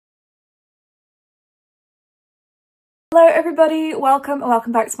Hello everybody, welcome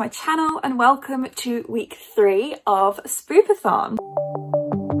back to my channel and welcome to week 3 of Spoopathon.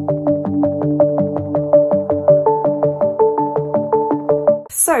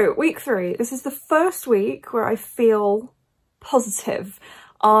 So week 3, this is the first week where I feel positive.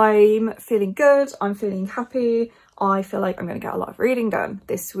 I'm feeling good, I'm feeling happy. I feel like I'm going to get a lot of reading done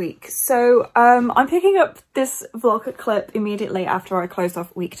this week. So I'm picking up this vlog clip immediately after I closed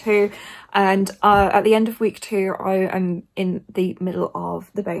off week 2, and at the end of week 2 I am in the middle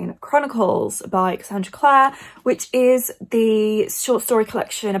of The Bane Chronicles by Cassandra Clare, which is the short story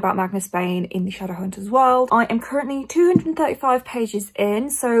collection about Magnus Bane in the Shadowhunters world. I am currently 235 pages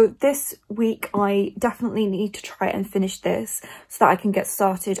in, so this week I definitely need to try and finish this so that I can get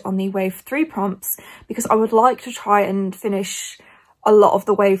started on the wave 3 prompts, because I would like to try and finish a lot of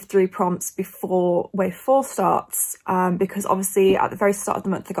the wave 3 prompts before wave 4 starts, because obviously at the very start of the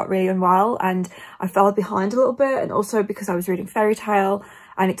month I got really unwell and I fell behind a little bit, and also because I was reading fairy tale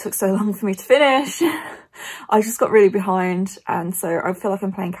and it took so long for me to finish. I just got really behind, and so I feel like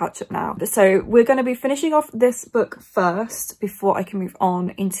I'm playing catch up now. So we're going to be finishing off this book first before I can move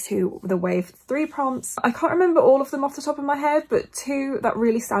on into the wave 3 prompts. I can't remember all of them off the top of my head, but 2 that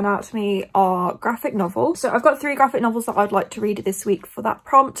really stand out to me are graphic novels. So I've got 3 graphic novels that I'd like to read this week for that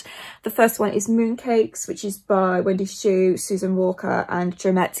prompt. The first one is Mooncakes, which is by Wendy Xu, Susan Walker and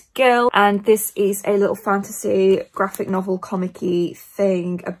Jomette Gill, and this is a little fantasy graphic novel comic-y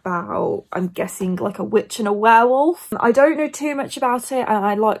thing about, I'm guessing, like a witch and a werewolf. I don't know too much about it, and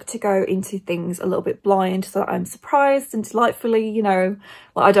I like to go into things a little bit blind so that I'm surprised and delightfully, you know,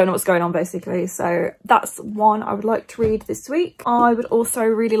 well, I don't know what's going on basically. So that's one I would like to read this week. I would also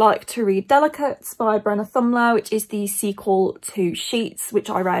really like to read Delicates by Brenna Thumler, which is the sequel to Sheets, which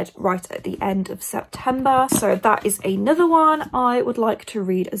I read right at the end of September. So that is another one I would like to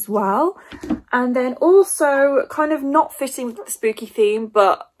read as well. And then also, kind of not fitting with the spooky theme,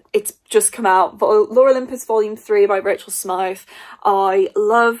 but it's just come out, Lore Olympus Volume 3 by Rachel Smythe. I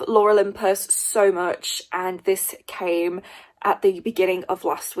love Lore Olympus so much, and this came at the beginning of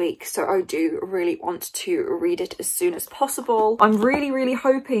last week, so I do really want to read it as soon as possible. I'm really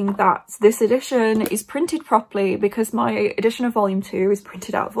hoping that this edition is printed properly, because my edition of Volume 2 is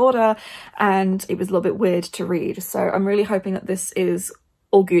printed out of order and it was a little bit weird to read, so I'm really hoping that this is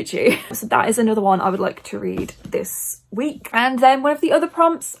all Gucci. So that is another one I would like to read this week. And then one of the other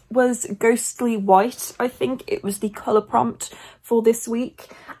prompts was Ghostly White. I think it was the colour prompt for this week,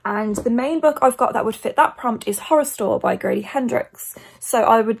 and the main book I've got that would fit that prompt is Horror Store by Grady Hendrix. So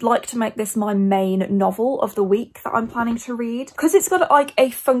I would like to make this my main novel of the week that I'm planning to read, because it's got like a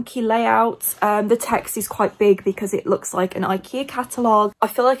funky layout. The text is quite big because it looks like an IKEA catalogue. I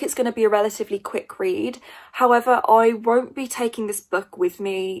feel like it's going to be a relatively quick read. However, I won't be taking this book with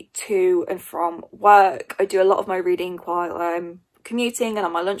me to and from work. I do a lot of my reading while I'm commuting and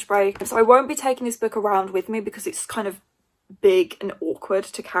on my lunch break, so I won't be taking this book around with me because it's kind of big and awkward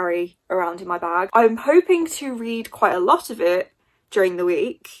to carry around in my bag. I'm hoping to read quite a lot of it during the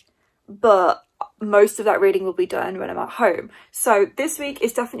week, but most of that reading will be done when I'm at home. So this week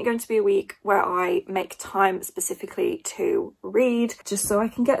is definitely going to be a week where I make time specifically to read, just so I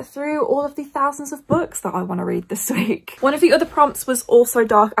can get through all of the thousands of books that I want to read this week. One of the other prompts was also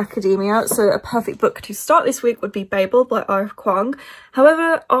Dark Academia, so a perfect book to start this week would be Babel by R. Kwong.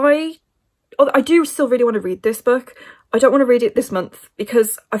 However, I do still really want to read this book. I don't want to read it this month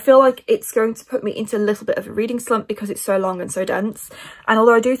because I feel like it's going to put me into a little bit of a reading slump because it's so long and so dense. And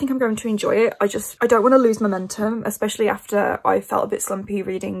although I do think I'm going to enjoy it, I don't want to lose momentum, especially after I felt a bit slumpy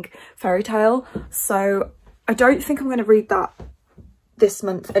reading fairy tale. So I don't think I'm going to read that this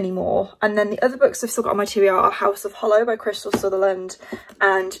month anymore. And then the other books I've still got on my TBR are House of Hollow by Crystal Sutherland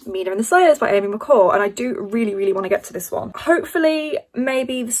and Mina and the Slayers by Amy McCall, and I do really want to get to this one. Hopefully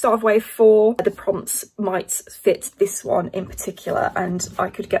maybe the start of wave 4 the prompts might fit this one in particular, and I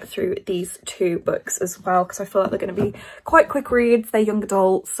could get through these 2 books as well, because I feel like they're going to be quite quick reads. They're young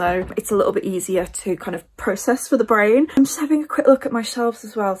adult, so it's a little bit easier to kind of process for the brain. I'm just having a quick look at my shelves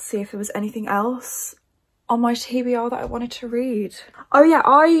as well to see if there was anything else on my TBR that I wanted to read. Oh yeah,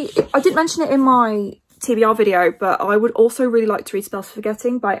 I didn't mention it in my TBR video, but I would also really like to read Spells for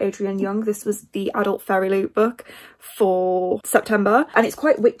Forgetting by Adrienne Young. This was the adult fairy loot book for September, and it's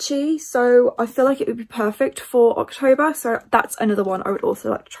quite witchy, so I feel like it would be perfect for October. So that's another one I would also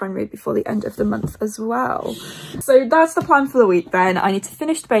like to try and read before the end of the month as well. So that's the plan for the week then. I need to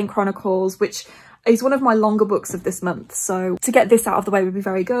finish The Bane Chronicles, which is one of my longer books of this month, so to get this out of the way would be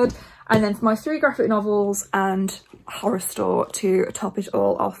very good. And then for my 3 graphic novels and Horror Store to top it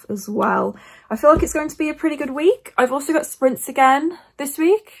all off as well. I feel like it's going to be a pretty good week. I've also got sprints again this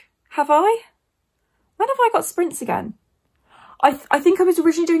week. Have I? When have I got sprints again? I think I was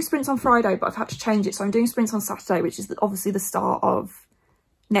originally doing sprints on Friday, but I've had to change it. So I'm doing sprints on Saturday, which is obviously the start of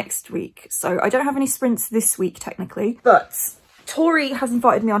next week. So I don't have any sprints this week technically, but Tori has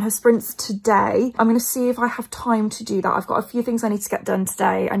invited me on her sprints today. I'm going to see if I have time to do that. I've got a few things I need to get done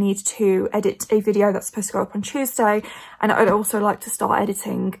today. I need to edit a video that's supposed to go up on Tuesday, and I'd also like to start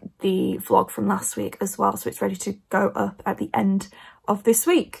editing the vlog from last week as well, so it's ready to go up at the end of this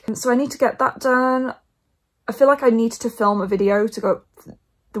week. So I need to get that done. I feel like I need to film a video to go up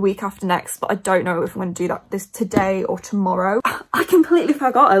the week after next, but I don't know if I'm going to do that this today or tomorrow. I completely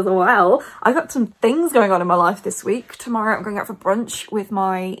forgot as well. I got some things going on in my life this week. Tomorrow I'm going out for brunch with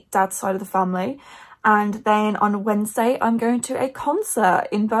my dad's side of the family, and then on Wednesday I'm going to a concert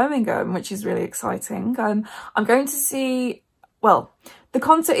in Birmingham, which is really exciting. I'm going to see, well, the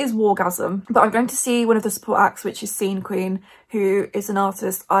concert is Wargasm, but I'm going to see one of the support acts, which is Scene Queen, who is an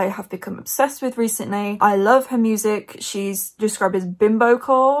artist I have become obsessed with recently. I love her music. She's described as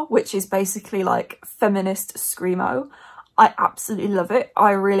bimbocore, which is basically like feminist screamo. I absolutely love it.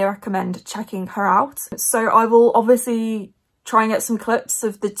 I really recommend checking her out. So I will obviously try and get some clips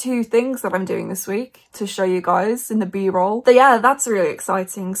of the 2 things that I'm doing this week to show you guys in the B-roll. But yeah, that's really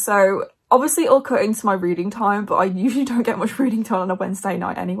exciting. So obviously it'll cut into my reading time, but I usually don't get much reading time on a Wednesday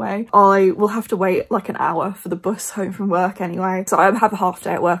night anyway. I will have to wait like an hour for the bus home from work anyway. So I have a half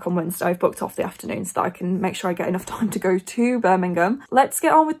day at work on Wednesday. I've booked off the afternoon so that I can make sure I get enough time to go to Birmingham. Let's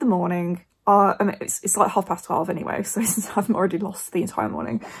get on with the morning. I mean, it's like 12:30 anyway, so I've already lost the entire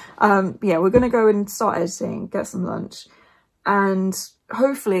morning. Yeah, we're gonna go and start editing, get some lunch, and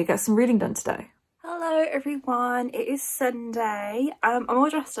hopefully get some reading done today. Hello everyone, it is Sunday. I'm all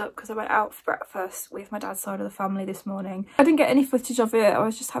dressed up because I went out for breakfast with my dad's side of the family this morning. I didn't get any footage of it. I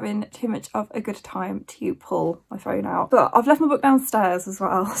was just having too much of a good time to pull my phone out. But I've left my book downstairs as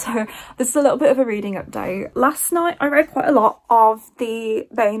well, so this is a little bit of a reading update. Last night I read quite a lot of the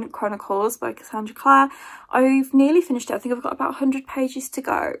Bane Chronicles by Cassandra Clare. I've nearly finished it. I think I've got about 100 pages to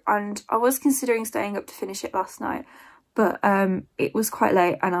go, and I was considering staying up to finish it last night, but it was quite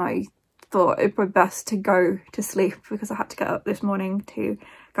late and I thought it'd be best to go to sleep because I had to get up this morning to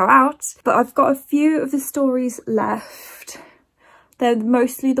go out. But I've got a few of the stories left. They're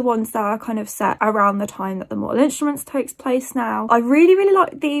mostly the ones that are kind of set around the time that the Mortal Instruments takes place now. I really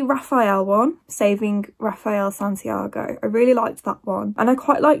like the Raphael one, Saving Raphael Santiago. I really liked that one. And I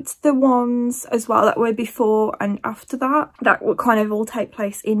quite liked the ones as well that were before and after that would kind of all take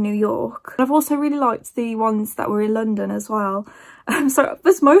place in New York. I've also really liked the ones that were in London as well. So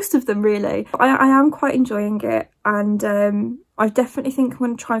there's most of them really. I am quite enjoying it, and I definitely think I'm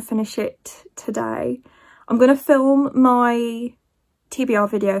going to try and finish it today. I'm going to film my TBR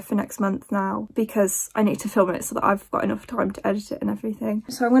video for next month now because I need to film it so that I've got enough time to edit it and everything.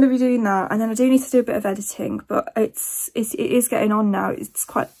 So I'm going to be doing that, and then I do need to do a bit of editing, but it is getting on now. It's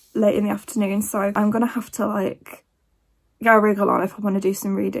quite late in the afternoon, so I'm going to have to like get a wriggle on if I want to do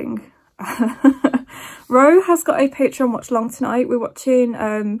some reading. Ro has got a Patreon watch along tonight. We're watching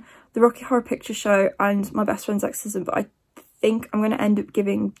the Rocky Horror Picture Show and My Best Friend's Exorcism, but I think I'm going to end up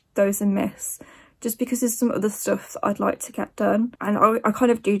giving those a miss just because there's some other stuff that I'd like to get done, and I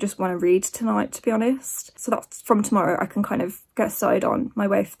kind of do just want to read tonight, to be honest. So that's from tomorrow I can kind of get started on my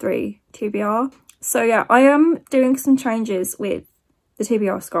Wave 3 TBR. So yeah, I am doing some changes with the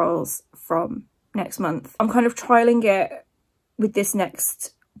TBR scrolls from next month. I'm kind of trialling it with this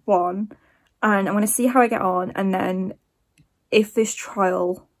next one, and I'm going to see how I get on, and then if this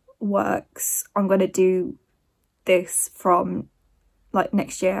trial works I'm going to do this from like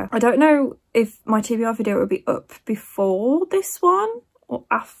next year. I don't know if my TBR video will be up before this one or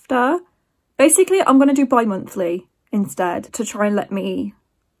after. Basically I'm going to do bi-monthly instead to try and let me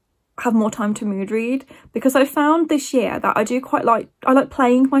have more time to mood read, because I found this year that I like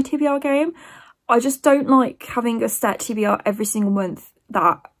playing my TBR game. I just don't like having a set TBR every single month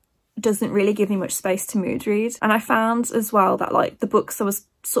that doesn't really give me much space to mood read. And I found as well that like the books I was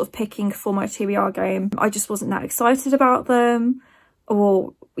sort of picking for my TBR game, I just wasn't that excited about them,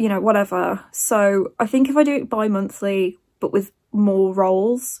 or you know, whatever. So I think if I do it bi-monthly but with more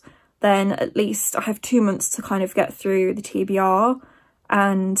rolls, then at least I have 2 months to kind of get through the TBR,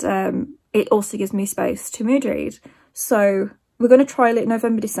 and it also gives me space to mood read. So we're going to trial it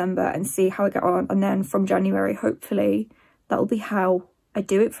November, December and see how I get on, and then from January hopefully that'll be how I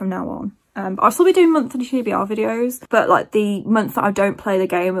do it from now on. I'll still be doing monthly TBR videos, but like the month that I don't play the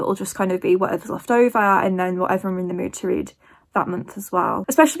game, it'll just kind of be whatever's left over, and then whatever I'm in the mood to read that month as well.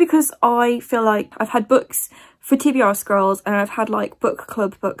 Especially because I feel like I've had books for TBR scrolls and I've had like book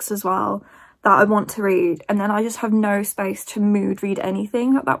club books as well that I want to read, and then I just have no space to mood read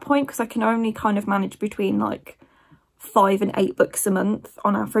anything at that point because I can only kind of manage between like 5 and 8 books a month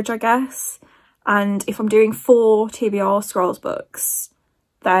on average, I guess. And if I'm doing 4 TBR Scrolls books,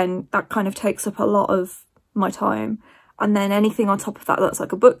 then that kind of takes up a lot of my time. And then anything on top of that that's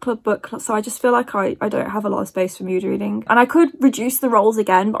like a book club. So I just feel like I don't have a lot of space for mood reading. And I could reduce the roles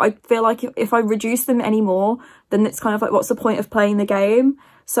again, but I feel like if I reduce them anymore, then it's kind of like, what's the point of playing the game?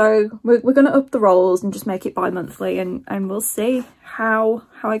 So we're going to up the roles and just make it bi-monthly, and we'll see how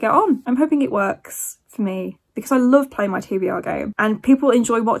I get on. I'm hoping it works for me because I love playing my TBR game and people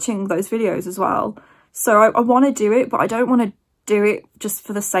enjoy watching those videos as well. So I want to do it, but I don't want to do it just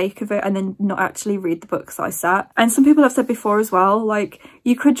for the sake of it and then not actually read the books I set. And some people have said before as well, like,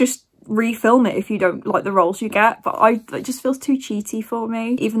 you could just refilm it if you don't like the roles you get, but it just feels too cheaty for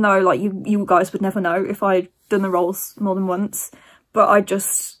me, even though like you guys would never know if I'd done the roles more than once. But I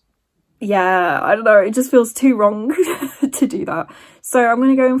just, yeah, I don't know, it just feels too wrong to do that. So I'm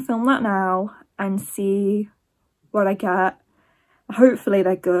gonna go and film that now and see what I get. Hopefully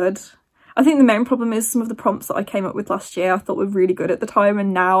they're good. I think the main problem is some of the prompts that I came up with last year I thought were really good at the time,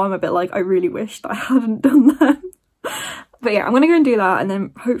 and now I'm a bit like, I really wish that I hadn't done them. But yeah, I'm gonna go and do that and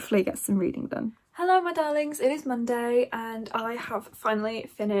then hopefully get some reading done. Hello my darlings, it is Monday and I have finally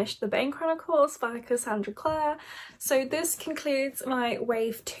finished The Bane Chronicles by Cassandra Clare. So this concludes my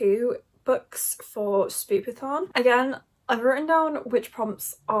wave 2 books for Spoopathon. Again, I've written down which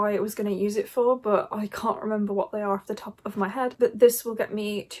prompts I was going to use it for, but I can't remember what they are off the top of my head. But this will get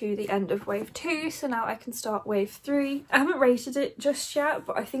me to the end of wave 2, so now I can start wave 3. I haven't rated it just yet,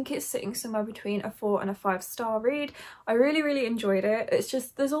 but I think it's sitting somewhere between a 4 and a 5-star read. I really enjoyed it. It's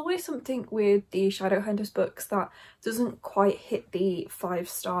just, there's always something with the Shadowhunters books that doesn't quite hit the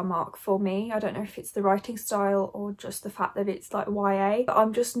 5-star mark for me. I don't know if it's the writing style or just the fact that it's like YA, but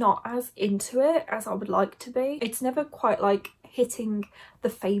I'm just not as into it as I would like to be. It's never quite like hitting the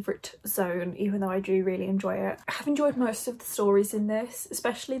favourite zone, even though I do really enjoy it. I have enjoyed most of the stories in this,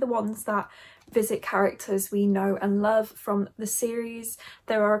 especially the ones that visit characters we know and love from the series.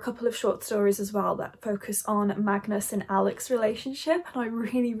 There are a couple of short stories as well that focus on Magnus and Alec's relationship, and I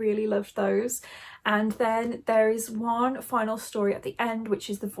really loved those. And then there is one final story at the end, which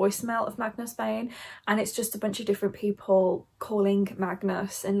is the voicemail of Magnus Bane, and it's just a bunch of different people calling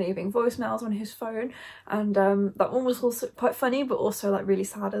Magnus and leaving voicemails on his phone. And that one was also quite funny, but also like really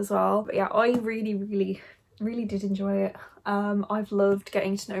sad as well. But yeah, I really did enjoy it. I've loved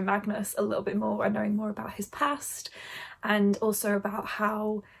getting to know Magnus a little bit more and knowing more about his past, and also about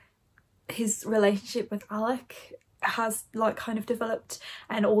how his relationship with Alec has like kind of developed,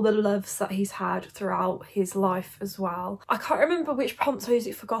 and all the loves that he's had throughout his life as well. I can't remember which prompts I used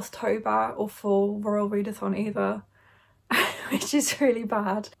it for Gothtober or for Royal Readathon either, which is really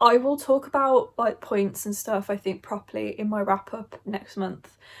bad. I will talk about like points and stuff I think properly in my wrap up next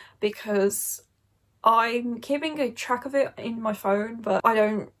month, because I'm keeping a track of it in my phone, but I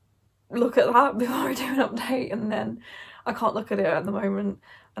don't look at that before I do an update, and then I can't look at it at the moment,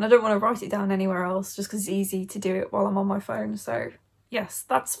 and I don't want to write it down anywhere else just because it's easy to do it while I'm on my phone. So yes,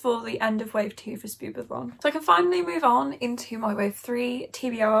 that's for the end of wave 2 for Spoopathon. So I can finally move on into my wave 3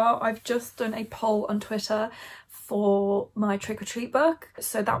 TBR. I've just done a poll on Twitter for my trick or treat book,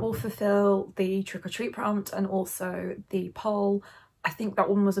 so that will fulfill the trick or treat prompt and also the poll. I think that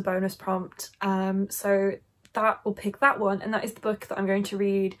one was a bonus prompt, so that will pick that one, and that is the book that I'm going to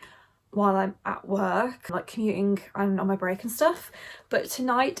read while I'm at work, like commuting and on my break and stuff. But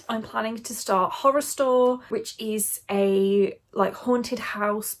tonight I'm planning to start Horror Store, which is a like haunted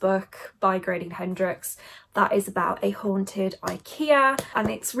house book by Grady Hendrix that is about a haunted IKEA, and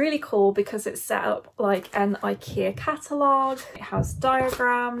it's really cool because it's set up like an IKEA catalogue. It has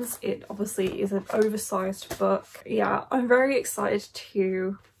diagrams. It obviously is an oversized book. Yeah, I'm very excited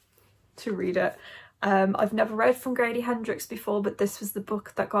to read it. I've never read from Grady Hendrix before, but this was the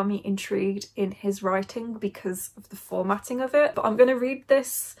book that got me intrigued in his writing because of the formatting of it. But I'm going to read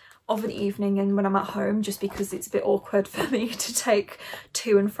this of an evening and when I'm at home, just because it's a bit awkward for me to take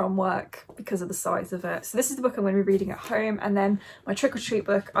to and from work because of the size of it. So this is the book I'm going to be reading at home, and then my trick or treat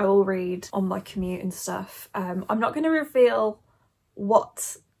book I will read on my commute and stuff. I'm not going to reveal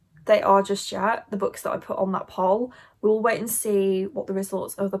what they are just yet, the books that I put on that poll. We'll wait and see what the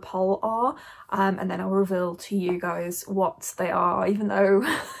results of the poll are, and then I'll reveal to you guys what they are, even though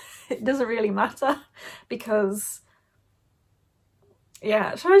it doesn't really matter because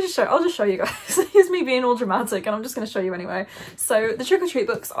yeah, I'll just show you guys. Here's me being all dramatic, and I'm just going to show you anyway. So the trick or treat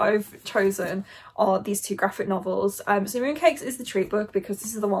books I've chosen are these 2 graphic novels. So Mooncakes is the treat book because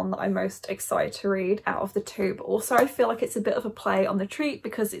this is the one that I'm most excited to read out of the 2, but also I feel like it's a bit of a play on the treat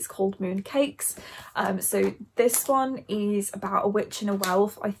because it's called Mooncakes. So this one is about a witch and a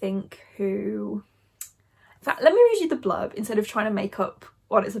werewolf, I think, who In fact, let me read you the blurb instead of trying to make up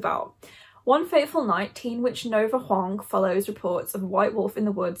what it's about. One fateful night, teen witch Nova Huang follows reports of a white wolf in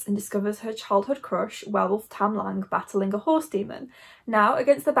the woods and discovers her childhood crush, werewolf Tam Lang, battling a horse demon. Now,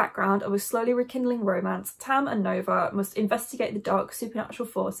 against the background of a slowly rekindling romance, Tam and Nova must investigate the dark supernatural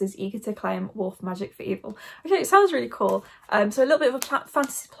forces eager to claim wolf magic for evil. Okay, it sounds really cool. So a little bit of a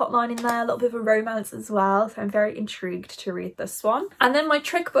fantasy plotline in there, a little bit of a romance as well. So I'm very intrigued to read this one. And then my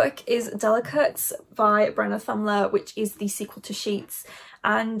trick book is Delicates by Brenna Thumler, which is the sequel to Sheets.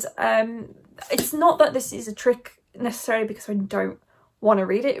 And it's not that this is a trick necessarily because I don't want to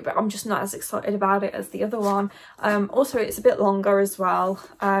read it, but I'm just not as excited about it as the other one. Also, it's a bit longer as well.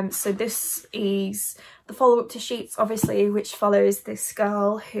 So this is the follow-up to Sheets, obviously, which follows this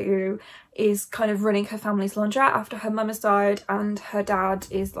girl who is kind of running her family's laundrette after her mum has died and her dad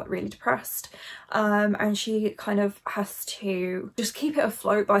is like really depressed, and she kind of has to just keep it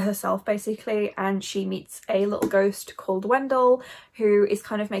afloat by herself basically, and she meets a little ghost called Wendell who is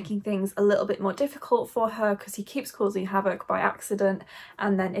kind of making things a little bit more difficult for her because he keeps causing havoc by accident,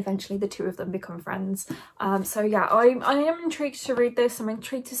 and then eventually the two of them become friends. So yeah, I am intrigued to read this. I'm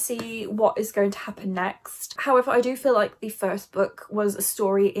intrigued to see what is going to happen next. However, I do feel like the first book was a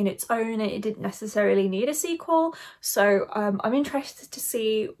story in its own. It didn't necessarily need a sequel, so I'm interested to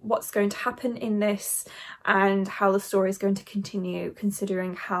see what's going to happen in this and how the story is going to continue,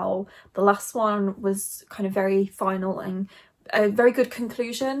 considering how the last one was kind of very final and a very good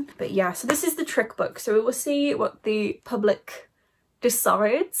conclusion. But yeah, so this is the trick book, so we will see what the public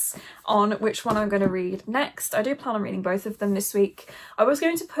decides on which one I'm going to read next. I do plan on reading both of them this week. I was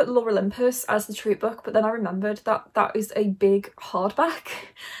going to put Lore Olympus as the treat book, but then I remembered that that is a big hardback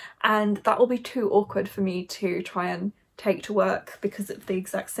and that will be too awkward for me to try and take to work, because of the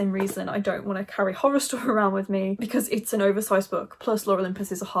exact same reason I don't want to carry Horror Store around with me, because it's an oversized book, plus Lore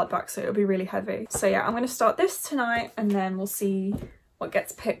Olympus is a hardback, so it'll be really heavy. So yeah, I'm going to start this tonight and then we'll see what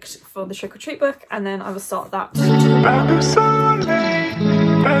gets picked for the trick or treat book, and then I will start that.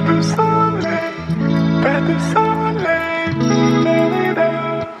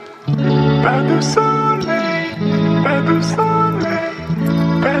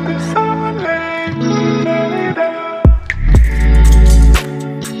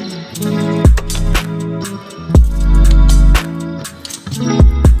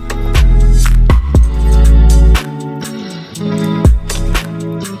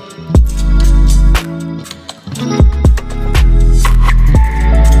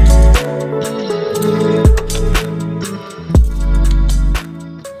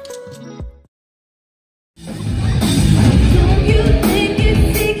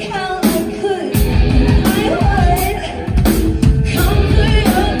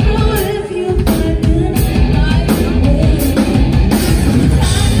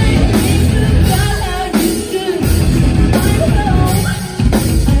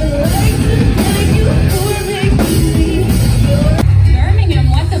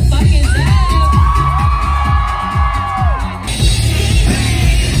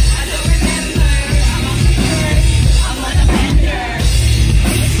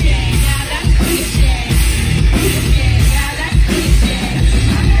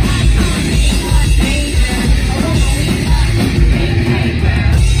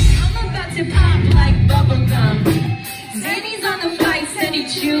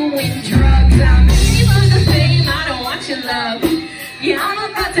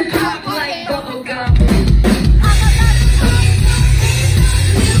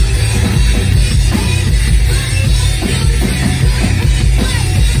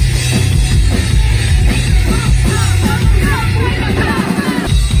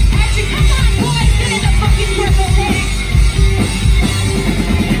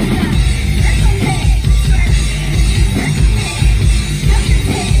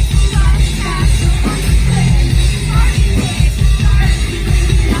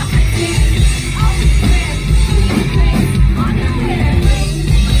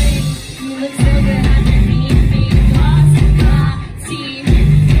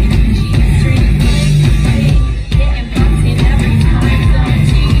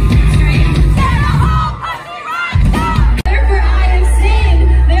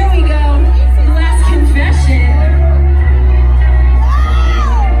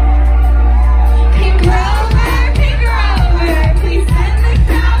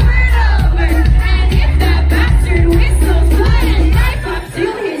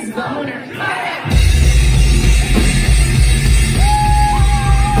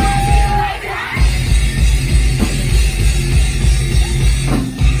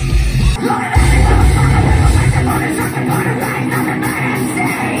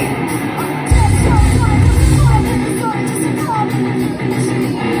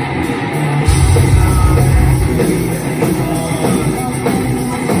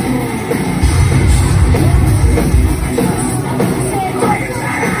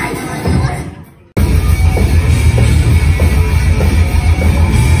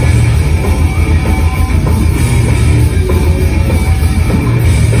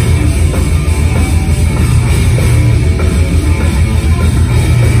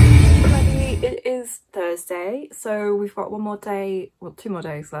 Thursday, so we've got one more day, well 2 more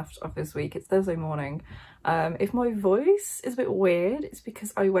days left of this week. It's Thursday morning. If my voice is a bit weird, it's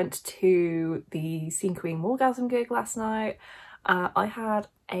because I went to the Scene Queen Wargasm gig last night. I had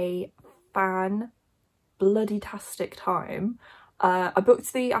a bloody-tastic time. I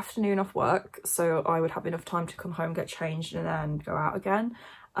booked the afternoon off work so I would have enough time to come home, get changed and then go out again.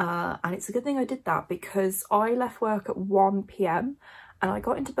 And it's a good thing I did that because I left work at 1 p.m. and I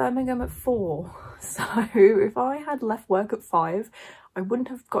got into Birmingham at 4. So if I had left work at 5, I wouldn't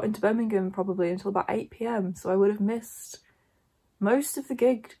have got into Birmingham probably until about 8 p.m. So I would have missed most of the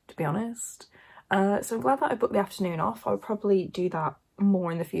gig, to be honest. So I'm glad that I booked the afternoon off. I would probably do that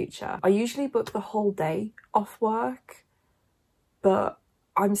more in the future. I usually book the whole day off work, but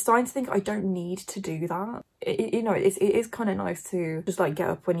I'm starting to think I don't need to do that. You know, it is kind of nice to just like get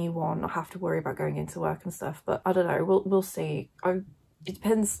up when you want, not have to worry about going into work and stuff, but I don't know, we'll see. It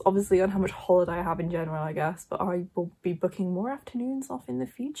depends obviously on how much holiday I have in general, I guess, but I will be booking more afternoons off in the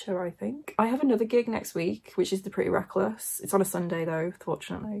future, I think. I have another gig next week, which is the Pretty Reckless. It's on a Sunday though,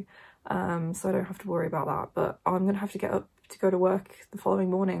 fortunately, so I don't have to worry about that, but I'm gonna have to get up to go to work the following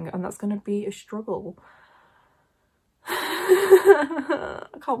morning and that's gonna be a struggle. I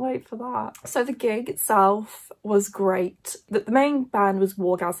can't wait for that. So the gig itself was great. The main band was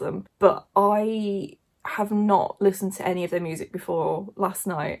Wargasm, but I have not listened to any of their music before last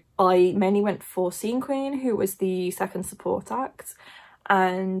night. I mainly went for Scene Queen, who was the second support act,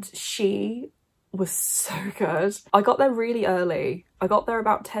 and she was so good. I got there really early. I got there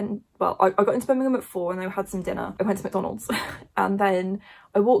about 10, well, I got into Birmingham at 4 and I had some dinner. I went to McDonald's and then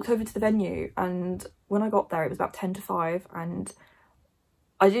I walked over to the venue, and when I got there it was about 10 to 5 and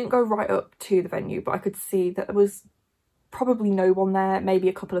I didn't go right up to the venue, but I could see that there was probably no one there, maybe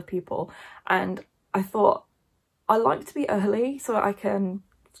a couple of people, and I thought I like to be early so I can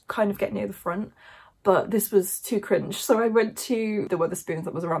kind of get near the front. But this was too cringe, so I went to the Wetherspoons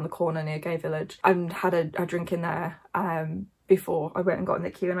that was around the corner near Gay Village and had a drink in there before I went and got in the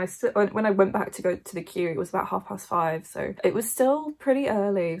queue. And when I went back to go to the queue, it was about 5:30, so it was still pretty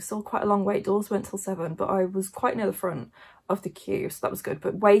early, still quite a long wait. Doors went till 7, but I was quite near the front of the queue, so that was good.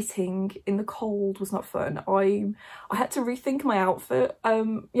 But waiting in the cold was not fun. I had to rethink my outfit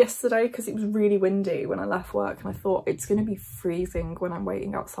yesterday because it was really windy when I left work, and I thought it's going to be freezing when I'm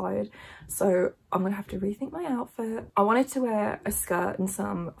waiting outside, so I'm gonna have to rethink my outfit. I wanted to wear a skirt and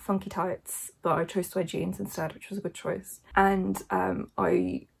some funky tights, but I chose to wear jeans instead, which was a good choice. And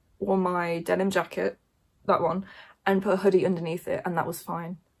I wore my denim jacket, that one, and put a hoodie underneath it, and that was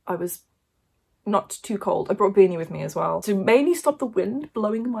fine. I was not too cold. I brought a beanie with me as well to mainly stop the wind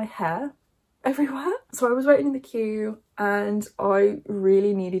blowing my hair everywhere. So I was waiting in the queue and I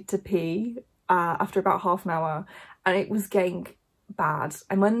really needed to pee after about half an hour, and it was getting bad.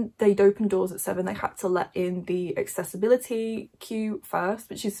 And when they'd opened doors at 7, they had to let in the accessibility queue first,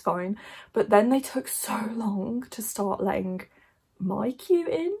 which is fine, but then they took so long to start letting my queue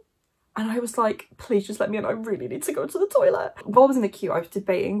in. And I was like, please just let me in, I really need to go to the toilet. While I was in the queue, I was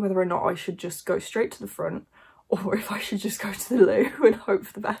debating whether or not I should just go straight to the front or if I should just go to the loo and hope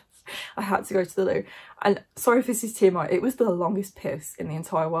for the best. I had to go to the loo. And sorry if this is TMI, it was the longest piss in the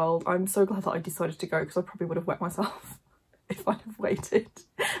entire world. I'm so glad that I decided to go because I probably would have wet myself if I'd have waited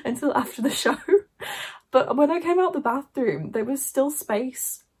until after the show. But when I came out the bathroom, there was still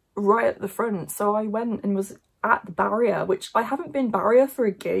space right at the front. So I went and was at the barrier, which I haven't been barrier for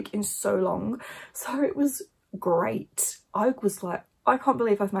a gig in so long, so it was great. I was like, I can't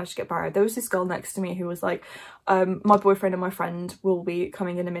believe I've managed to get barrier. There was this girl next to me who was like, my boyfriend and my friend will be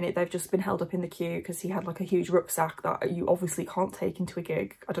coming in a minute. They've just been held up in the queue because he had like a huge rucksack that you obviously can't take into a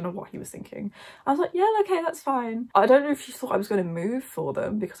gig. I don't know what he was thinking. I was like, yeah, okay, that's fine. I don't know if she thought I was going to move for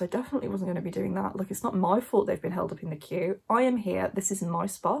them because I definitely wasn't going to be doing that. Like, it's not my fault they've been held up in the queue. I am here. This is my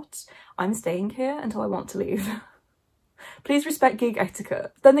spot. I'm staying here until I want to leave. Please respect gig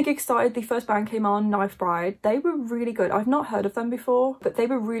etiquette. Then the gig started, the first band came on, Knife Bride. They were really good. I've not heard of them before, but they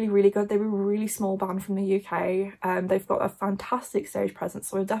were really, really good. They were a really small band from the UK. They've got a fantastic stage presence,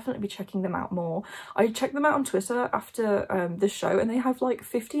 so I'll definitely be checking them out more. I checked them out on Twitter after the show and they have like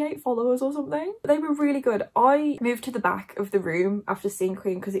 58 followers or something. They were really good. I moved to the back of the room after Scene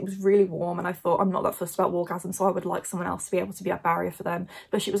Queen because it was really warm and I thought I'm not that fussed about Wargasm, so I would like someone else to be able to be at barrier for them,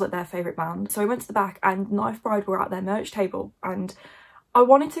 but it was like their favourite band. So I went to the back and Knife Bride were at their merch table and I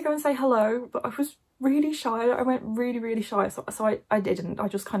wanted to go and say hello, but I was really shy. I went really shy, so I didn't. I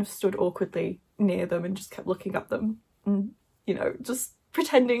just kind of stood awkwardly near them and just kept looking at them and, you know, just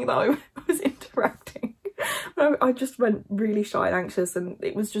pretending that I was interacting. I just went really shy and anxious, and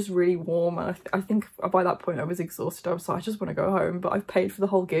it was just really warm, and I think by that point I was exhausted. I was like, I just want to go home, but I've paid for the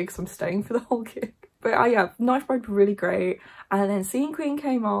whole gig, so I'm staying for the whole gig. But yeah, Knife Bride really great. And then Scene Queen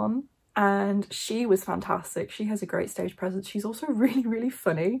came on and she was fantastic. She has a great stage presence. She's also really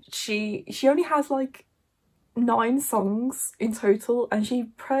funny. She only has like 9 songs in total and she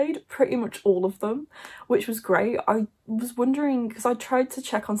played pretty much all of them, which was great. I was wondering, because I tried to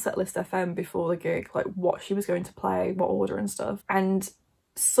check on Setlist FM before the gig, like what she was going to play, what order and stuff, and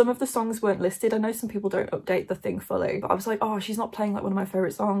some of the songs weren't listed. I know some people don't update the thing fully, but I was like, oh, she's not playing like one of my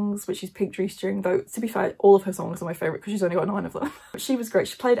favourite songs, which is Pink Tree String, though to be fair, all of her songs are my favourite because she's only got 9 of them. But she was great.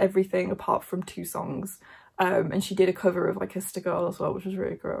 She played everything apart from 2 songs. And she did a cover of like Kissed a Girl as well, which was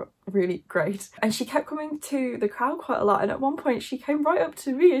really great. And she kept coming to the crowd quite a lot, and at one point she came right up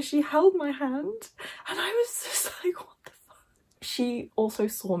to me and she held my hand and I was just like, what the fuck? She also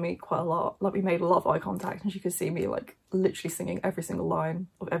saw me quite a lot, like we made a lot of eye contact and she could see me like literally singing every single line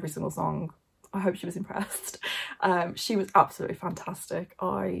of every single song. I hope she was impressed. She was absolutely fantastic.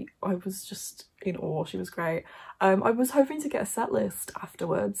 I was just in awe. She was great. I was hoping to get a set list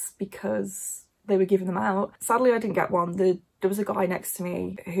afterwards because they were giving them out. Sadly, I didn't get one. There was a guy next to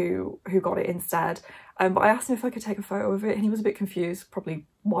me who got it instead. But I asked him if I could take a photo of it and he was a bit confused. Probably,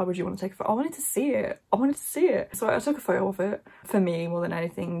 why would you want to take a photo? I wanted to see it. I wanted to see it. So I took a photo of it for me more than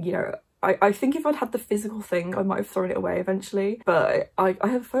anything. You know, I think if I'd had the physical thing, I might have thrown it away eventually. But I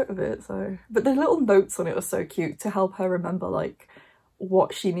have a photo of it, so. But the little notes on it were so cute to help her remember like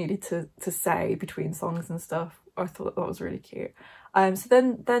what she needed to say between songs and stuff. I thought that was really cute. So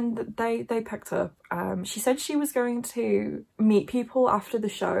then they picked up. She said she was going to meet people after the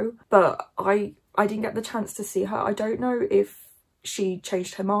show, but I didn't get the chance to see her. I don't know if she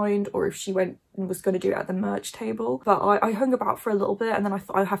changed her mind or if she went and was going to do it at the merch table, but I hung about for a little bit and then I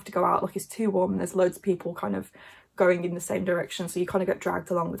thought I have to go out, like it's too warm and there's loads of people kind of going in the same direction, so you kind of get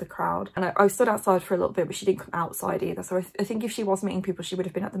dragged along with the crowd. And I stood outside for a little bit, but she didn't come outside either, so I think if she was meeting people she would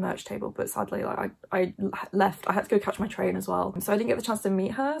have been at the merch table, but sadly like I left. I had to go catch my train as well, so I didn't get the chance to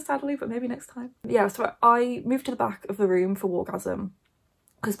meet her sadly, but maybe next time. Yeah, so I moved to the back of the room for Wargasm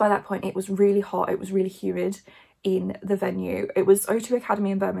because by that point it was really hot, it was really humid in the venue. It was O2 Academy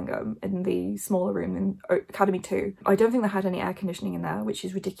in Birmingham, in the smaller room in Academy 2. I don't think they had any air conditioning in there, which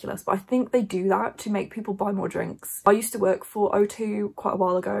is ridiculous, but I think they do that to make people buy more drinks. I used to work for O2 quite a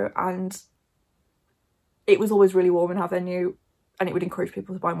while ago and it was always really warm in our venue and it would encourage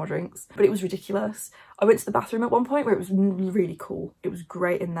people to buy more drinks, but it was ridiculous. I went to the bathroom at one point where it was really cool. It was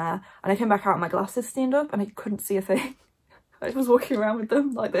great in there and I came back out and my glasses steamed up and I couldn't see a thing. I was walking around with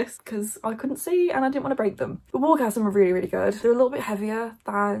them like this because I couldn't see and I didn't want to break them. But Wargasm were really good. They're a little bit heavier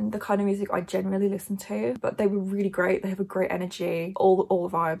than the kind of music I generally listen to, but they were really great. They have a great energy, all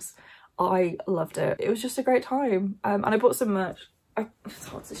the vibes. I loved it. It was just a great time. And I bought some merch. It's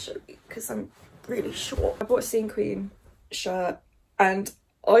hard to show you because I'm really short. I bought a Scene Queen shirt and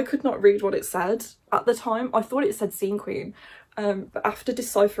I could not read what it said at the time. I thought it said Scene Queen, but after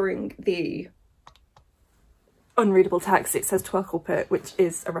deciphering the unreadable text, it says Twerkle Pit, which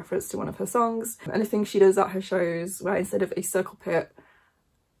is a reference to one of her songs and a thing she does at her shows where instead of a circle pit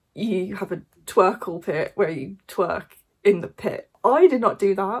you have a twerkle pit where you twerk in the pit. I did not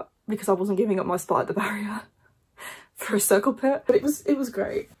do that because I wasn't giving up my spot at the barrier for a circle pit, but it was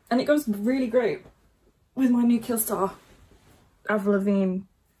great and it goes really great with my new Killstar Avril Lavigne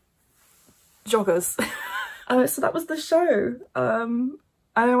joggers. So that was the show.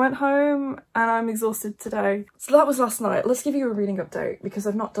 I went home and I'm exhausted today. So that was last night. Let's give you a reading update because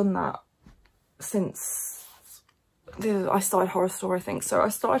I've not done that since I started Horror Store, I think. So I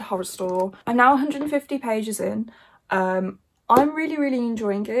started Horror Store. I'm now 150 pages in. I'm really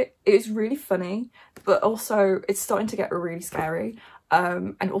enjoying it. It's really funny, but also it's starting to get really scary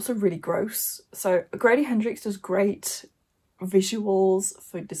and also really gross. So Grady Hendrix does great visuals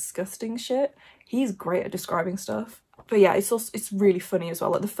for disgusting shit. He's great at describing stuff. But yeah, it's really funny as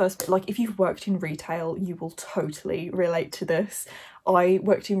well. Like the first bit, like if you've worked in retail, you will totally relate to this. I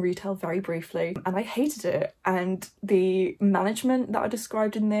worked in retail very briefly and I hated it. And the management that I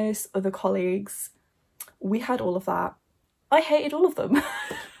described in this, other colleagues, we had all of that. I hated all of them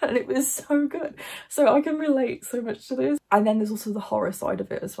and it was so good. So I can relate so much to this. And then there's also the horror side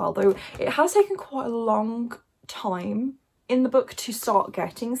of it as well, though it has taken quite a long time in the book to start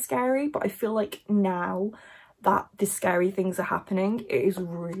getting scary, but I feel like now that the scary things are happening, it is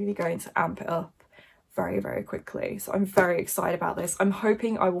really going to amp it up very quickly. So I'm very excited about this. I'm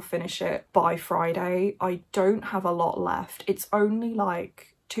hoping I will finish it by Friday. I don't have a lot left. It's only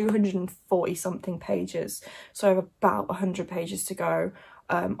like 240 something pages, so I have about 100 pages to go.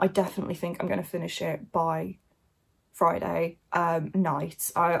 I definitely think I'm going to finish it by Friday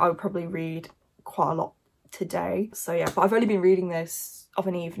night. I would probably read quite a lot today. So yeah, but I've only been reading this of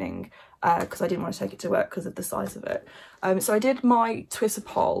an evening because I didn't want to take it to work because of the size of it. So I did my Twitter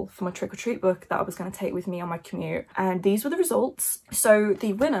poll for my trick or treat book that I was going to take with me on my commute, and these were the results. So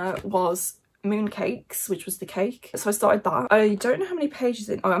the winner was Mooncakes, which was the cake. So I started that. I don't know how many pages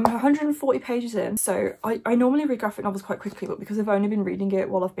in. Oh, I'm 140 pages in. So I normally read graphic novels quite quickly, but because I've only been reading it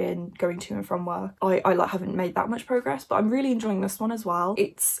while I've been going to and from work, I like haven't made that much progress, but I'm really enjoying this one as well.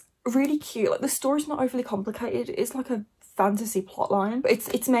 It's really cute. Like, the story's not overly complicated. It's like a fantasy plotline, but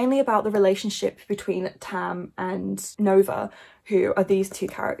it's mainly about the relationship between Tam and Nova, who are these two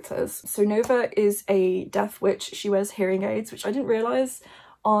characters. So Nova is a deaf witch. She wears hearing aids, which I didn't realise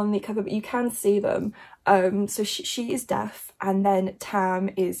on the cover, but you can see them. So she is deaf, and then Tam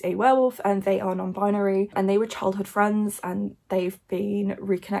is a werewolf, and they are non-binary, and they were childhood friends, and they've been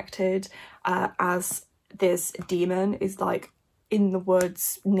reconnected as this demon is like in the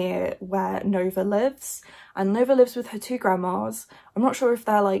woods near where Nova lives, and Nova lives with her two grandmas. I'm not sure if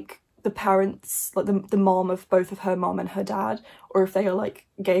they're like the parents, like the mom of both of her mom and her dad, or if they are like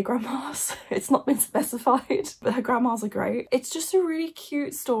gay grandmas. It's not been specified, but her grandmas are great. It's just a really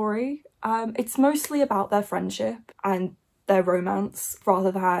cute story. It's mostly about their friendship and their romance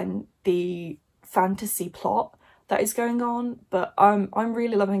rather than the fantasy plot that is going on, but I'm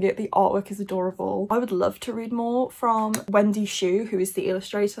really loving it. The artwork is adorable. I would love to read more from Wendy Xu, who is the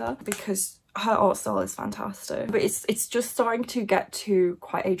illustrator, because her art style is fantastic. But it's just starting to get to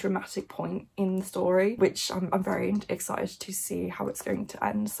quite a dramatic point in the story, which I'm very excited to see how it's going to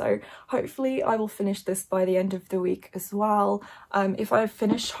end. So hopefully I will finish this by the end of the week as well. If I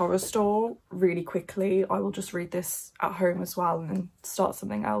finish Horror Store really quickly, I will just read this at home as well and then start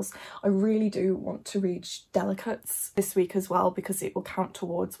something else. I really do want to read Delicates this week as well, because it will count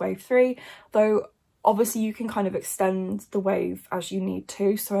towards wave 3, though obviously you can kind of extend the wave as you need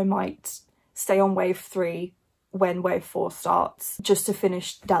to, so I might stay on wave 3 when wave 4 starts, just to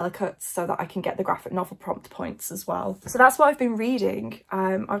finish Delicates so that I can get the graphic novel prompt points as well. So that's what I've been reading.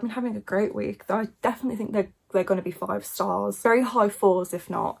 I've been having a great week, though I definitely think they're going to be 5 stars, very high 4s if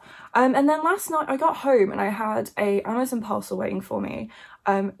not. And then last night I got home and I had a Amazon parcel waiting for me,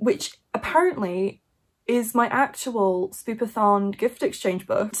 which apparently is my actual Spoopathon gift exchange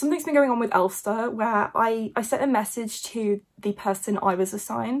book. Something's been going on with Elster where I sent a message to the person I was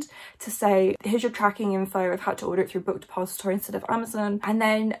assigned to say, here's your tracking info, I've had to order it through Book Depository instead of Amazon. And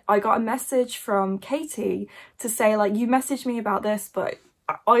then I got a message from Katie to say, like, you messaged me about this, but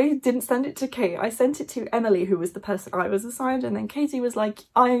I didn't send it to Kate, I sent it to Emily, who was the person I was assigned, and then Katie was like,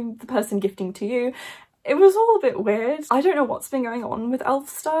 I'm the person gifting to you. It was all a bit weird. I don't know what's been going on with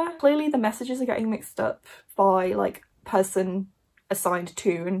Elfster. Clearly the messages are getting mixed up by like person assigned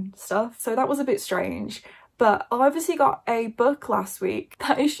to and stuff, so that was a bit strange. But I obviously got a book last week.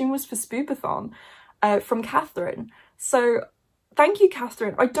 That issue was for Spoopathon from Catherine. So thank you,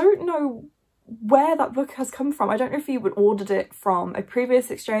 Catherine. I don't know where that book has come from. I don't know if you would ordered it from a previous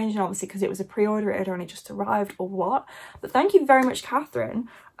exchange, and obviously because it was a pre-order it had only just arrived, or what, but thank you very much, Catherine,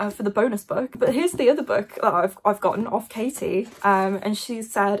 for the bonus book. But here's the other book that I've gotten off Katie, and she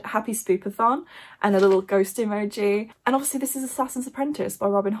said happy Spoopathon and a little ghost emoji. And obviously this is Assassin's Apprentice by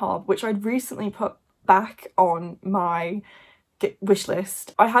Robin Hobb, which I'd recently put back on my wish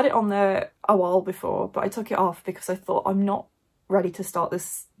list. I had it on there a while before, but I took it off because I thought I'm not ready to start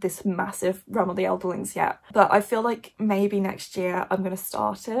this massive Realm of the Elderlings yet, but I feel like maybe next year I'm gonna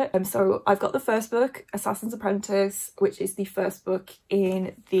start it. So I've got the first book, Assassin's Apprentice, which is the first book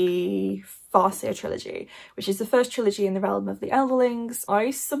in the Farseer trilogy, which is the first trilogy in the Realm of the Elderlings.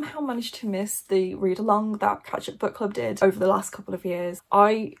 I somehow managed to miss the read along that Catch Up Book Club did over the last couple of years.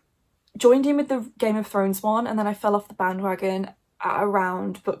 I joined in with the Game of Thrones one, and then I fell off the bandwagon at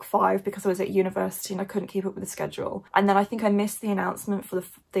around book 5 because I was at university and I couldn't keep up with the schedule. And then I think I missed the announcement for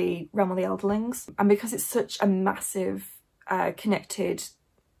the Realm of the Elderlings, and because it's such a massive connected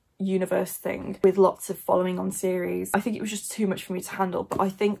universe thing with lots of following on series, I think it was just too much for me to handle. But I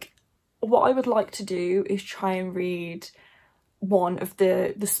think what I would like to do is try and read one of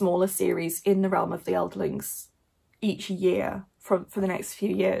the smaller series in the Realm of the Elderlings each year for the next few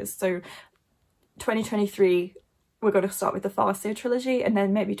years. So 2023 we're going to start with the Farseer trilogy, and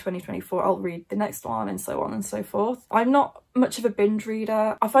then maybe 2024 I'll read the next one, and so on and so forth. I'm not much of a binge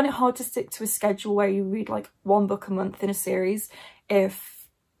reader. I find it hard to stick to a schedule where you read like 1 book a month in a series if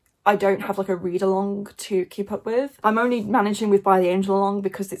I don't have like a read along to keep up with. I'm only managing with By the Angel along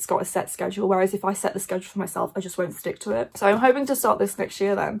because it's got a set schedule, whereas if I set the schedule for myself I just won't stick to it. So I'm hoping to start this next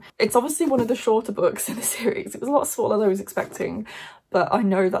year then. It's obviously one of the shorter books in the series. It was a lot smaller than I was expecting, but I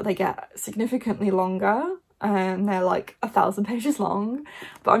know that they get significantly longer. and they're like 1,000 pages long,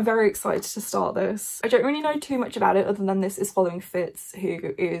 but I'm very excited to start this. I don't really know too much about it other than this is following Fitz,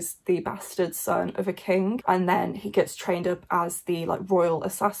 who is the bastard son of a king, and then he gets trained up as the like royal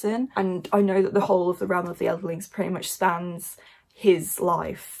assassin. And I know that the whole of the realm of the Elderlings pretty much spans his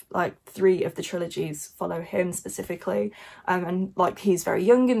life. Like 3 of the trilogies follow him specifically, and like he's very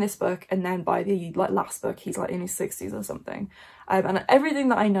young in this book, and then by the like last book he's like in his 60s or something. And everything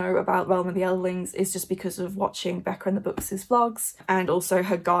that I know about Realm of the Elderlings is just because of watching Becca and the Books' vlogs, and also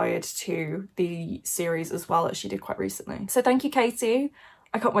her guide to the series as well, that she did quite recently. So thank you, Katie.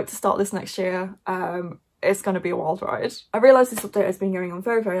 I can't wait to start this next year. It's going to be a wild ride. I realise this update has been going on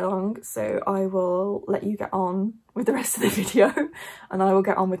very, very long, so I will let you get on with the rest of the video and I will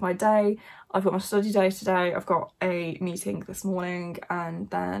get on with my day. I've got my study day today, I've got a meeting this morning, and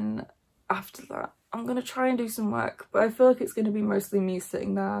then after that I'm going to try and do some work, but I feel like it's going to be mostly me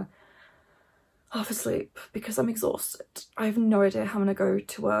sitting there half asleep because I'm exhausted. I have no idea how I'm going to go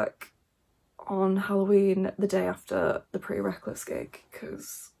to work on Halloween, the day after the Pre-Reckless gig,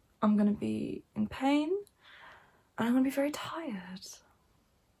 because I'm going to be in pain and I'm going to be very tired.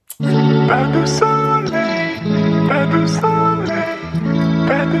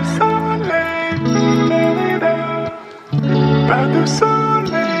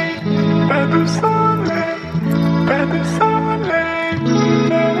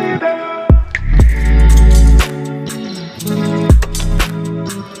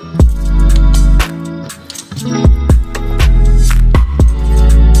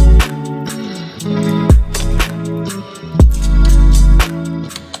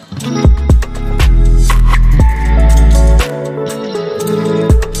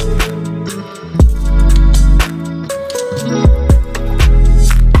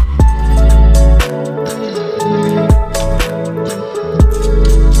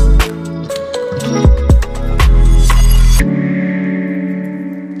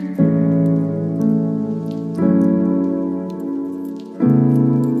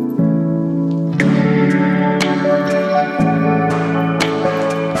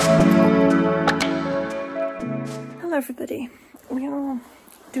 Everybody, we are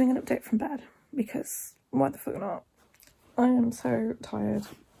doing an update from bed because why the fuck not? I am so tired.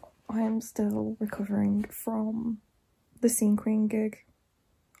 I am still recovering from the Scene Queen gig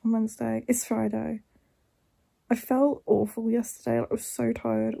on Wednesday. It's Friday. I felt awful yesterday. I was so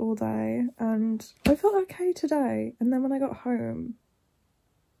tired all day, and I felt okay today, and then when I got home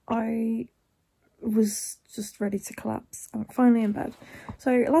I was just ready to collapse. I'm finally in bed.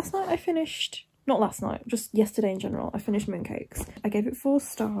 So last night I finished, not last night, just yesterday in general, I finished Mooncakes. I gave it 4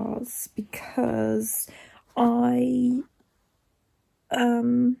 stars because I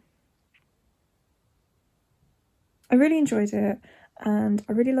really enjoyed it, and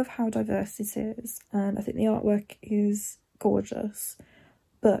I really love how diverse it is, and I think the artwork is gorgeous,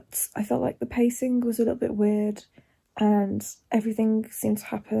 but I felt like the pacing was a little bit weird and everything seemed to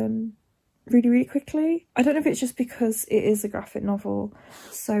happen really, really quickly. I don't know if it's just because it is a graphic novel,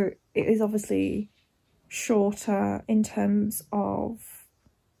 so it is obviously shorter in terms of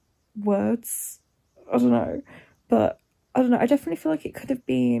words. I don't know, but I don't know, I definitely feel like it could have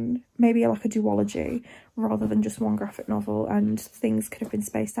been maybe like a duology rather than just one graphic novel, and things could have been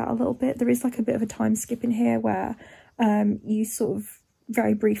spaced out a little bit. There is like a bit of a time skip in here where you sort of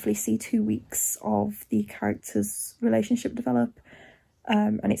very briefly see 2 weeks of the characters' relationship develop,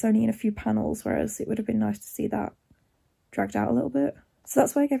 and it's only in a few panels, whereas it would have been nice to see that dragged out a little bit. So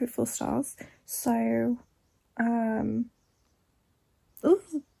that's why I gave it 4 stars. So ooh.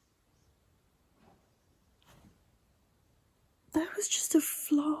 There was just a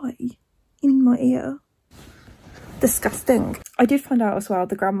fly in my ear. Disgusting. I did find out as well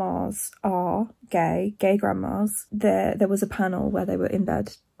the grandmas are gay grandmas. There was a panel where they were in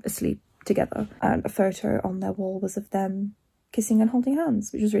bed asleep together, and a photo on their wall was of them kissing and holding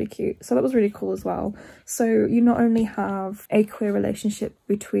hands, which was really cute. So that was really cool as well. So you not only have a queer relationship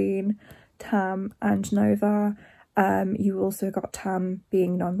between Tam and Nova, you also got Tam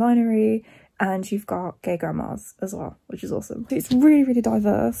being non-binary, and you've got gay grandmas as well, which is awesome. It's really, really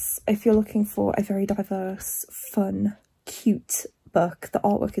diverse. If you're looking for a very diverse, fun, cute book, the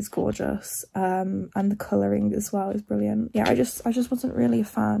artwork is gorgeous, and the colouring as well is brilliant. Yeah, I just wasn't really a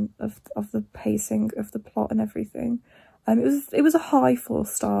fan of the pacing of the plot and everything. It was a high 4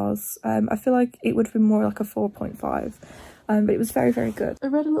 stars. I feel like it would have been more like a 4.5. But it was very, very good. I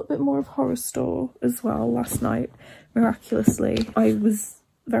read a little bit more of Horror Store as well last night, miraculously. I was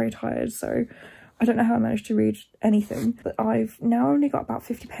very tired, so I don't know how I managed to read anything, but I've now only got about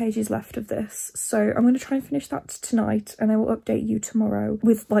 50 pages left of this. So I'm going to try and finish that tonight, and I will update you tomorrow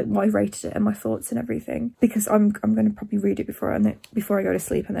with like what I rated it and my thoughts and everything, because I'm going to probably read it before I go to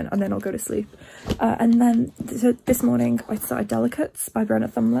sleep, and then I'll go to sleep. And then so this morning I started Delicates by Brenna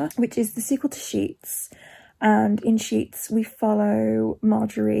Thumler, which is the sequel to Sheets. And in Sheets we follow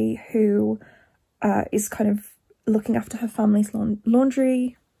Marjorie, who is kind of looking after her family's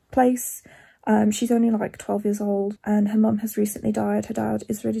laundry place. She's only like 12 years old, and her mum has recently died. Her dad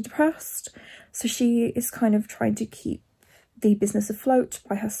is really depressed, so she is kind of trying to keep the business afloat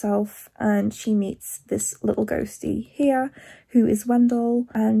by herself, and she meets this little ghostie here who is Wendell,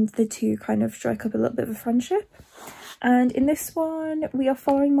 and the two kind of strike up a little bit of a friendship. And in this one we are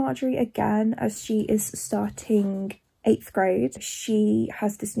following Marjorie again as she is starting 8th grade. She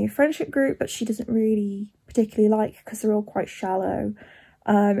has this new friendship group, but she doesn't really particularly like because they're all quite shallow.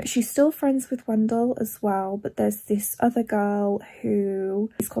 She's still friends with Wendell as well, but there's this other girl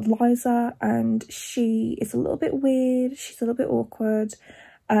who is called Liza, and she is a little bit weird, she's a little bit awkward,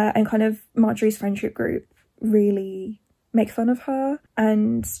 and kind of Marjorie's friendship group really make fun of her,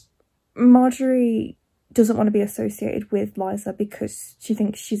 and Marjorie doesn't want to be associated with Liza because she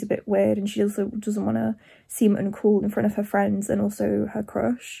thinks she's a bit weird, and she also doesn't want to seem uncool in front of her friends and also her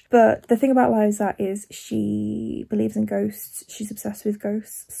crush. But the thing about Liza is she believes in ghosts, she's obsessed with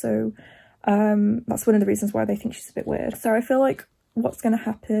ghosts, so that's one of the reasons why they think she's a bit weird. So I feel like what's going to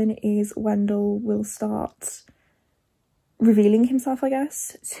happen is Wendell will start revealing himself, I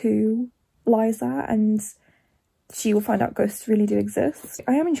guess, to Liza, and she will find out ghosts really do exist.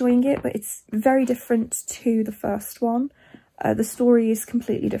 I am enjoying it, but it's very different to the first one. The story is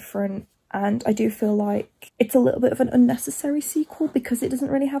completely different, and I do feel like it's a little bit of an unnecessary sequel because it doesn't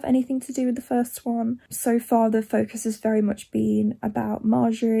really have anything to do with the first one. So far the focus has very much been about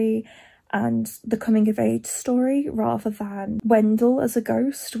Marjorie and the coming of age story rather than Wendell as a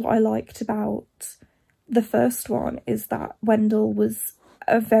ghost. What I liked about the first one is that Wendell was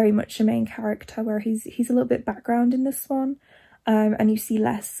very much a main character, where he's a little bit background in this one, and you see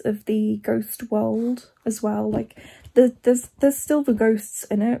less of the ghost world as well. Like there's still the ghosts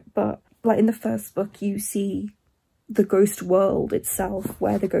in it, but like in the first book you see the ghost world itself,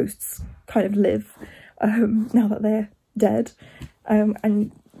 where the ghosts kind of live now that they're dead,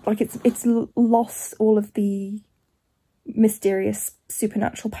 and like it's lost all of the mysterious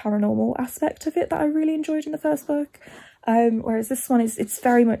supernatural paranormal aspect of it that I really enjoyed in the first book. Whereas this one it's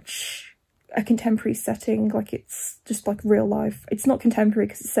very much a contemporary setting, like it's just like real life. It's not contemporary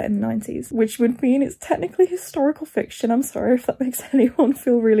because it's set in the 90s, which would mean it's technically historical fiction. I'm sorry if that makes anyone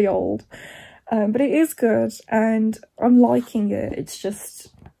feel really old, but it is good and I'm liking it. It's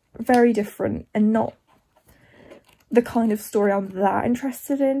just very different and not the kind of story I'm that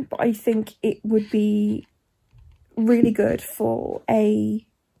interested in, but I think it would be really good for a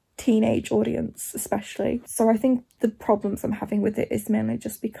teenage audience especially. So I think the problems I'm having with it is mainly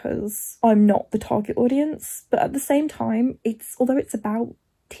just because I'm not the target audience, but at the same time although it's about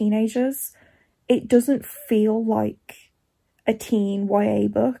teenagers, it doesn't feel like a teen YA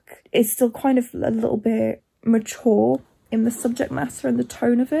book. It's still kind of a little bit mature in the subject matter and the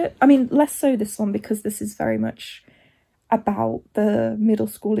tone of it. I mean, less so this one because this is very much about the middle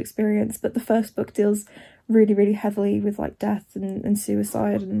school experience, but the first book deals really heavily with like death and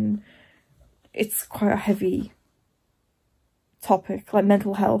suicide, and it's quite a heavy topic, like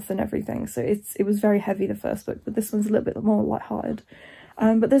mental health and everything, so it was very heavy, the first book, but this one's a little bit more lighthearted.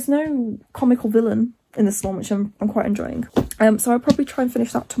 But there's no comical villain in this one, which I'm quite enjoying. So I'll probably try and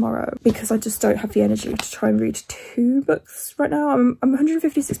finish that tomorrow because I just don't have the energy to try and read 2 books right now. I'm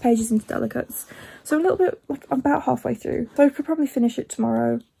 156 pages into Delicates, so a little bit, like I'm about halfway through, so I could probably finish it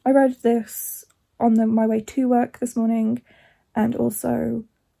tomorrow. I read this on my way to work this morning and also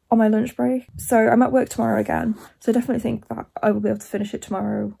on my lunch break, so I'm at work tomorrow again, so I definitely think that I will be able to finish it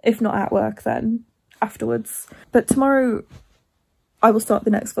tomorrow. If not at work, then afterwards. But tomorrow I will start the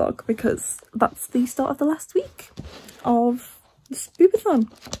next vlog because that's the start of the last week of the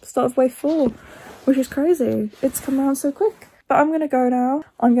Spoopathon, start of wave 4, which is crazy. It's come around so quick. But I'm gonna go now.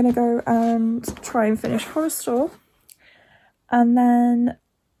 I'm gonna go and try and finish Horror Store, and then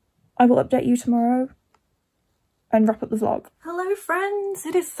I will update you tomorrow and wrap up the vlog. Hello friends,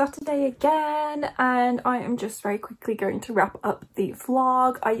 it is Saturday again, and I am just very quickly going to wrap up the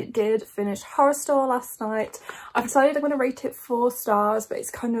vlog. I did finish Horror Store last night. I've decided I'm going to rate it 4 stars, but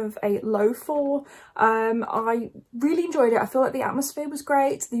it's kind of a low 4. I really enjoyed it. I feel like the atmosphere was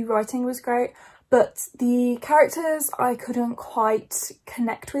great, the writing was great, but the characters I couldn't quite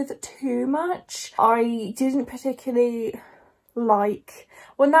connect with too much. I didn't particularly like.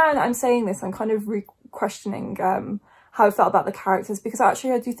 Well, now that I'm saying this, I'm kind of questioning how I felt about the characters, because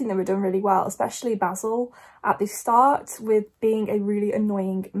actually I do think they were done really well, especially Basil at the start with being a really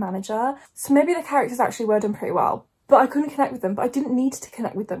annoying manager. So maybe the characters actually were done pretty well, but I couldn't connect with them. But I didn't need to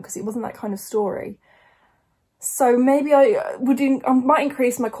connect with them because it wasn't that kind of story. So maybe I might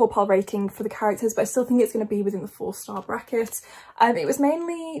increase my core pile rating for the characters, but I still think it's going to be within the 4-star bracket. It was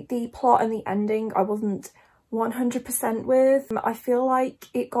mainly the plot and the ending I wasn't 100% with. I feel like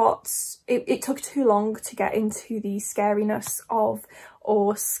it took too long to get into the scariness of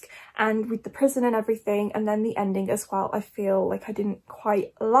Orsk and with the prison and everything, and then the ending as well. I feel like I didn't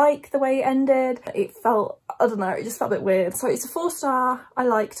quite like the way it ended. It felt, I don't know, it just felt a bit weird. So it's a 4-star. I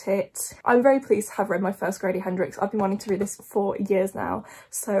liked it. I'm very pleased to have read my first Grady Hendrix. I've been wanting to read this for years now,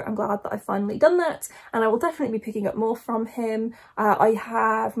 so I'm glad that I've finally done that, and I will definitely be picking up more from him. I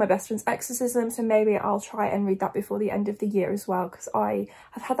have My Best Friend's Exorcism, so maybe I'll try and read that before the end of the year as well, because I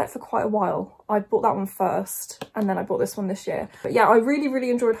have had that for quite a while. I bought that one first and then I bought this one this year. But yeah, I really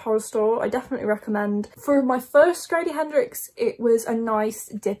enjoyed Horrorstör. I definitely recommend. For my first Grady Hendrix, it was a nice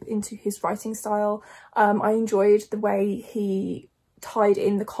dip into his writing style. I enjoyed the way he tied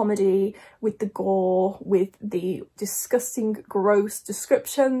in the comedy with the gore, with the disgusting, gross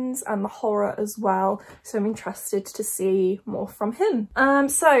descriptions and the horror as well. So I'm interested to see more from him.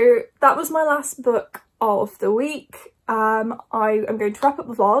 So that was my last book of the week. I am going to wrap up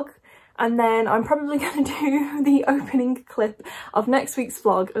the vlog, and then I'm probably going to do the opening clip of next week's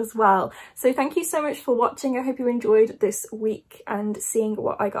vlog as well. So thank you so much for watching. I hope you enjoyed this week and seeing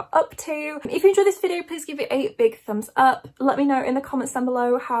what I got up to. If you enjoyed this video, please give it a big thumbs up. Let me know in the comments down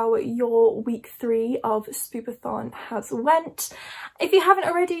below how your week 3 of Spoopathon has went. If you haven't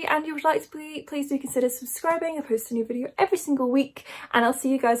already and you would like to be, please do consider subscribing. I post a new video every single week, and I'll see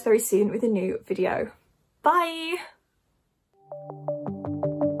you guys very soon with a new video. Bye!